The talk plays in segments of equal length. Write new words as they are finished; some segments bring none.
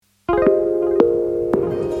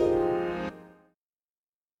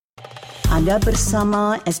Anda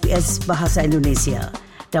bersama SBS Bahasa Indonesia.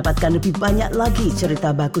 Dapatkan lebih banyak lagi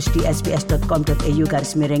cerita bagus di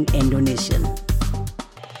sbs.com.au/Indonesian.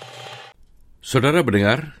 Saudara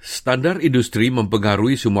pendengar, standar industri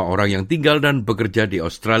mempengaruhi semua orang yang tinggal dan bekerja di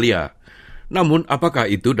Australia. Namun, apakah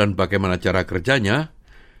itu dan bagaimana cara kerjanya?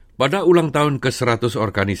 Pada ulang tahun ke-100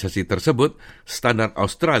 organisasi tersebut, Standard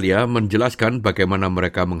Australia menjelaskan bagaimana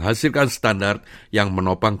mereka menghasilkan standar yang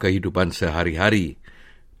menopang kehidupan sehari-hari.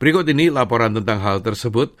 Berikut ini laporan tentang hal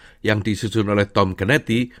tersebut yang disusun oleh Tom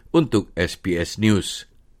Kennedy untuk SBS News.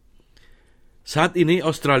 Saat ini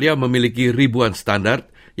Australia memiliki ribuan standar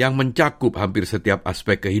yang mencakup hampir setiap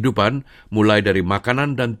aspek kehidupan, mulai dari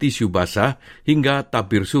makanan dan tisu basah hingga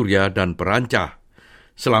tabir surya dan perancah.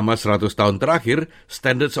 Selama 100 tahun terakhir,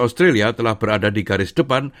 Standards Australia telah berada di garis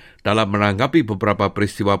depan dalam menanggapi beberapa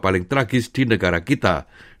peristiwa paling tragis di negara kita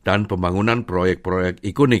dan pembangunan proyek-proyek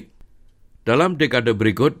ikonik. Dalam dekade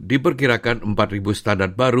berikut, diperkirakan 4.000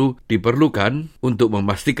 standar baru diperlukan untuk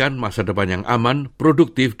memastikan masa depan yang aman,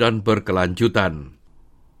 produktif, dan berkelanjutan.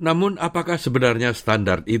 Namun, apakah sebenarnya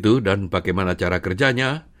standar itu dan bagaimana cara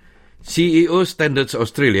kerjanya? CEO Standards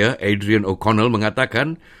Australia, Adrian O'Connell,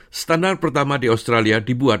 mengatakan standar pertama di Australia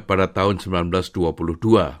dibuat pada tahun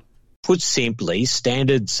 1922. Put simply,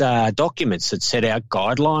 standards are documents that set out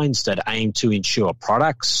guidelines that aim to ensure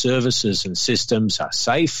products, services and systems are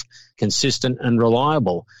safe, consistent and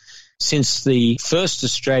reliable. Since the first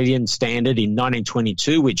Australian standard in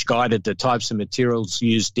 1922, which guided the types of materials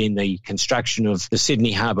used in the construction of the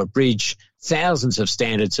Sydney Harbour Bridge, thousands of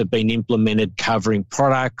standards have been implemented covering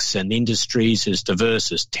products and industries as diverse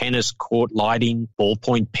as tennis court lighting,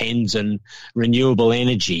 ballpoint pens and renewable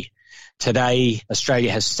energy. Today,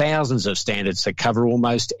 Australia has thousands of standards that cover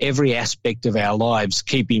almost every aspect of our lives,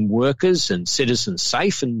 keeping workers and citizens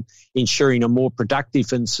safe and ensuring a more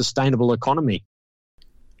productive and sustainable economy.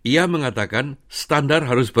 Ia mengatakan standar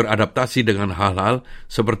harus beradaptasi dengan hal-hal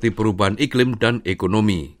seperti perubahan iklim dan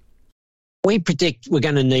ekonomi. We predict we're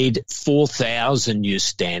going to need 4,000 new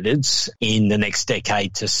standards in the next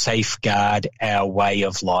decade to safeguard our way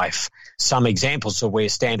of life. Some examples of where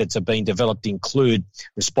standards are being developed include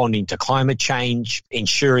responding to climate change,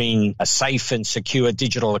 ensuring a safe and secure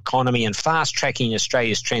digital economy, and fast-tracking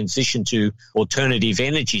Australia's transition to alternative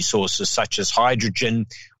energy sources such as hydrogen,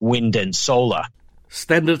 wind and solar.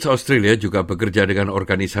 Standards Australia juga bekerja dengan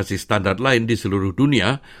organisasi standar lain di seluruh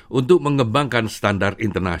dunia untuk mengembangkan standar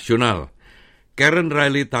internasional. Karen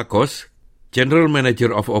Riley Takos, General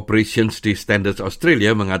Manager of Operations di Standards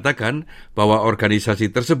Australia, mengatakan bahwa organisasi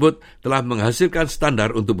tersebut telah menghasilkan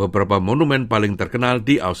standar untuk beberapa monumen paling terkenal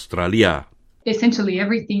di Australia. Essentially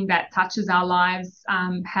everything that touches our lives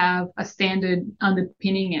have a standard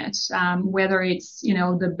underpinning it, whether it's,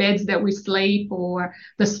 the beds that we sleep or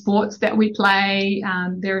the sports that we play.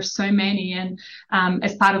 There are so many. And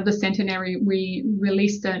as part of the centenary, we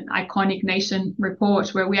released an Iconic Nation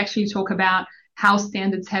report where we actually talk about how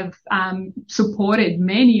standards have supported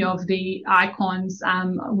many of the icons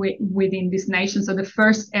within this nation. So the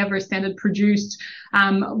first ever standard produced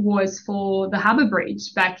was for the Harbour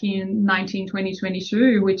Bridge back in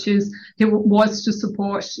 1922, which was to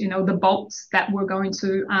support, the bolts that were going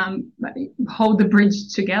to hold the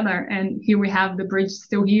bridge together. And here we have the bridge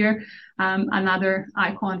still here, another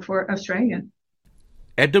icon for Australia.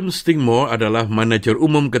 Adam Stingmore adalah manajer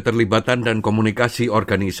umum keterlibatan dan komunikasi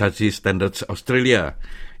organisasi Standards Australia.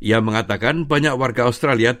 Ia mengatakan banyak warga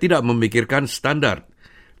Australia tidak memikirkan standar.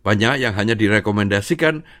 Banyak yang hanya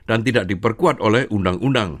direkomendasikan dan tidak diperkuat oleh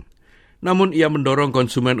undang-undang. Namun ia mendorong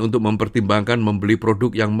konsumen untuk mempertimbangkan membeli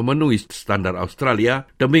produk yang memenuhi standar Australia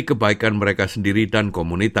demi kebaikan mereka sendiri dan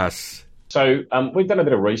komunitas. So we've done a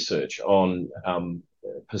bit of research on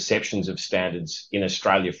perceptions of standards in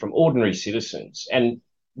Australia from ordinary citizens. And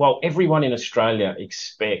while everyone in Australia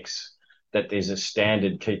expects that there's a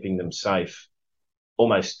standard keeping them safe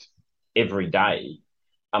almost every day,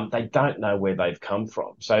 they don't know where they've come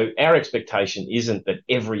from. So our expectation isn't that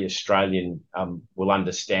every Australian will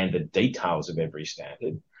understand the details of every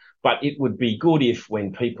standard, but it would be good if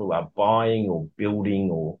when people are buying or building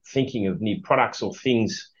or thinking of new products or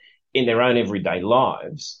things in their own everyday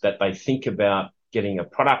lives, that they think about getting a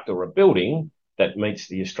product or a building that meets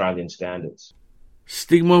the Australian standards.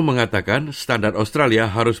 Stingmore mengatakan standar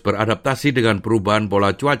Australia harus beradaptasi dengan perubahan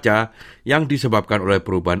pola cuaca yang disebabkan oleh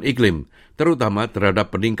perubahan iklim, terutama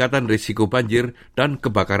terhadap peningkatan risiko banjir dan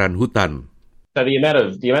kebakaran hutan. So the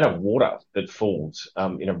amount of water that falls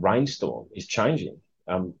in a rainstorm is changing.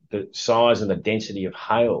 The size and the density of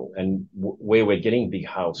hail and where we're getting big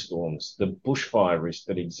hailstorms, the bushfire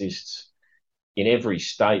risk that exists in every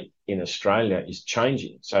state in Australia is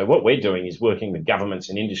changing. So what we're doing is working with governments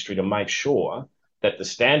and industry to make sure that the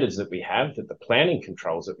standards that we have, that the planning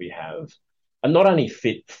controls that we have, are not only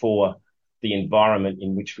fit for the environment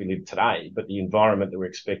in which we live today, but the environment that we're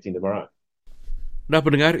expecting tomorrow. Nah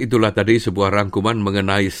pendengar, itulah tadi sebuah rangkuman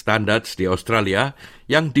mengenai standar di Australia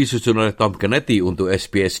yang disusun oleh Tom Kennedy untuk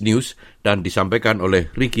SBS News dan disampaikan oleh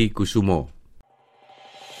Ricky Kusumo.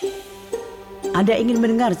 Anda ingin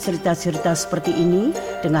mendengar cerita-cerita seperti ini?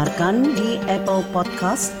 Dengarkan di Apple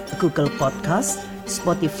Podcast, Google Podcast,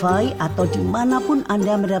 Spotify, atau dimanapun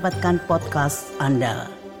Anda mendapatkan podcast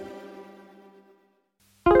Anda.